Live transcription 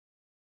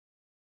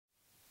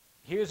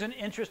Here's an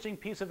interesting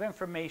piece of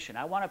information.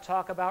 I want to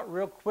talk about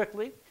real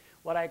quickly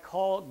what I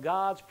call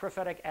God's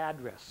prophetic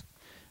address.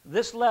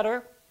 This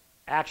letter,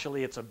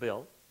 actually it's a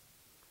bill,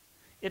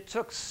 it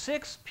took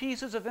 6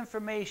 pieces of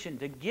information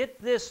to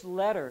get this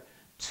letter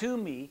to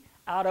me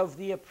out of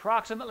the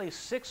approximately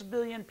 6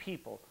 billion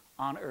people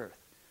on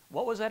earth.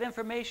 What was that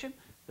information?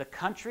 The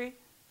country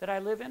that I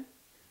live in,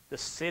 the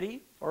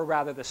city, or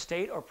rather the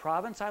state or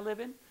province I live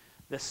in,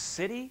 the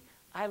city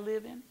I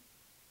live in,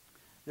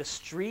 the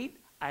street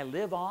I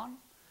live on,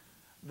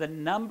 the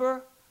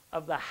number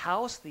of the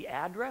house, the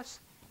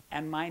address,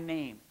 and my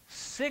name.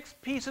 6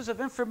 pieces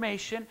of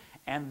information,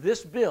 and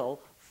this bill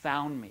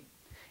found me.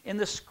 In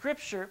the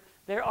scripture,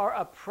 there are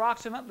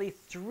approximately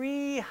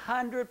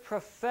 300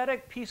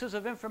 prophetic pieces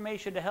of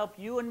information to help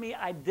you and me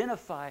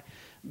identify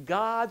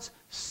God's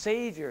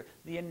Savior,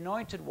 the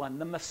Anointed One,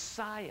 the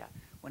Messiah,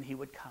 when He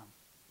would come.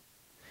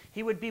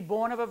 He would be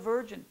born of a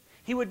virgin.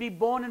 He would be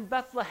born in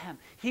Bethlehem.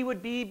 He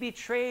would be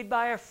betrayed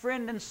by a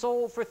friend and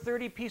sold for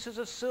 30 pieces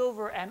of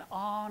silver, and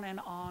on and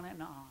on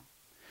and on.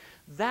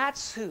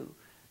 That's who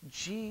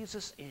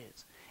Jesus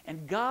is.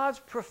 And God's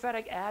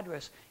prophetic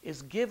address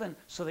is given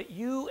so that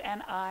you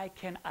and I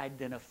can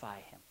identify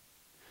Him.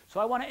 So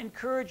I want to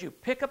encourage you,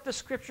 pick up the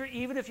scripture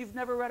even if you've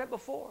never read it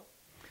before.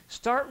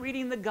 Start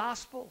reading the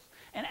Gospels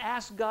and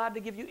ask God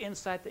to give you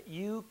insight that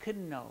you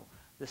can know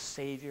the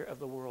Savior of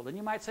the world. And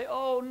you might say,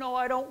 oh no,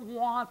 I don't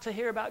want to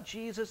hear about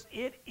Jesus.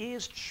 It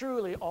is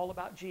truly all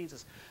about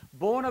Jesus.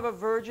 Born of a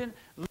virgin,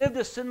 lived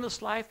a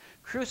sinless life,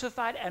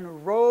 crucified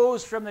and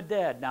rose from the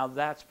dead. Now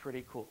that's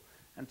pretty cool.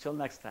 Until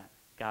next time,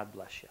 God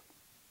bless you.